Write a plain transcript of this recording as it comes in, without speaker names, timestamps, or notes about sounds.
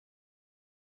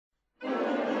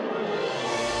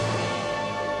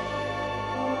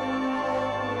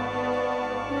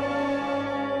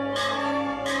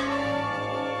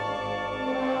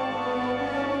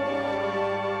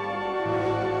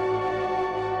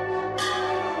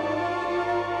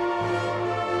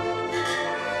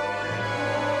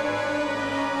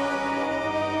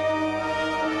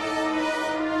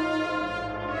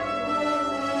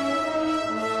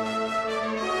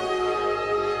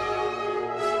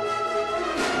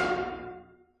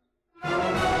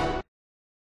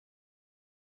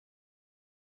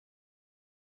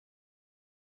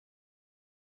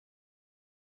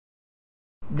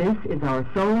This is our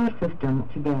solar system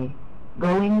today,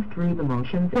 going through the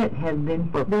motions it has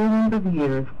been for billions of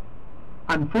years.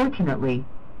 Unfortunately,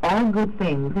 all good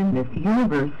things in this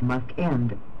universe must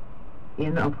end.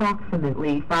 In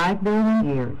approximately 5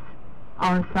 billion years,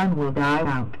 our sun will die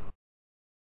out.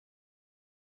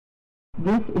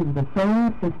 This is the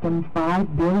solar system's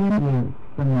 5 billion years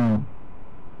from now.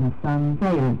 The sun's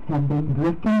rays have been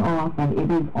drifting off and it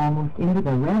is almost into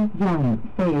the red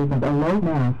giant phase of a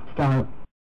low-mass star.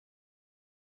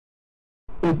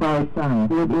 If our sun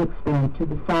would expand to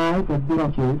the size of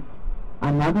Betelgeuse,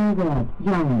 another red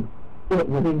giant, it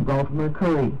would engulf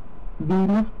Mercury,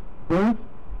 Venus, Earth,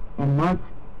 and Mars,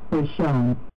 as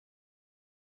shown.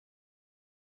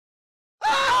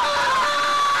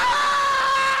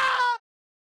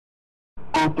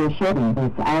 After shedding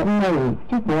its outer rays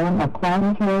to form a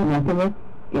planetary nebula,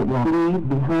 it will leave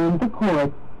behind the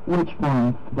core, which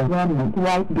forms the remnant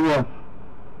white dwarf.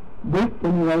 This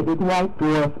simulated white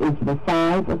dwarf is the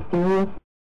size of Sirius.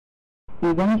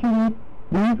 Eventually,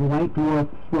 these white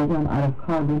dwarfs will run out of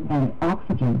carbon and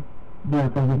oxygen,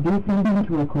 therefore reducing them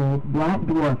to a cold black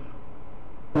dwarf.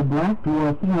 The black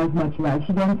dwarf has much less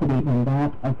density than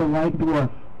that of the white dwarf,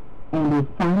 and is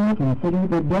finally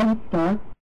considered a dead star.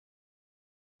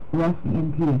 Rest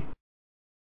in peace.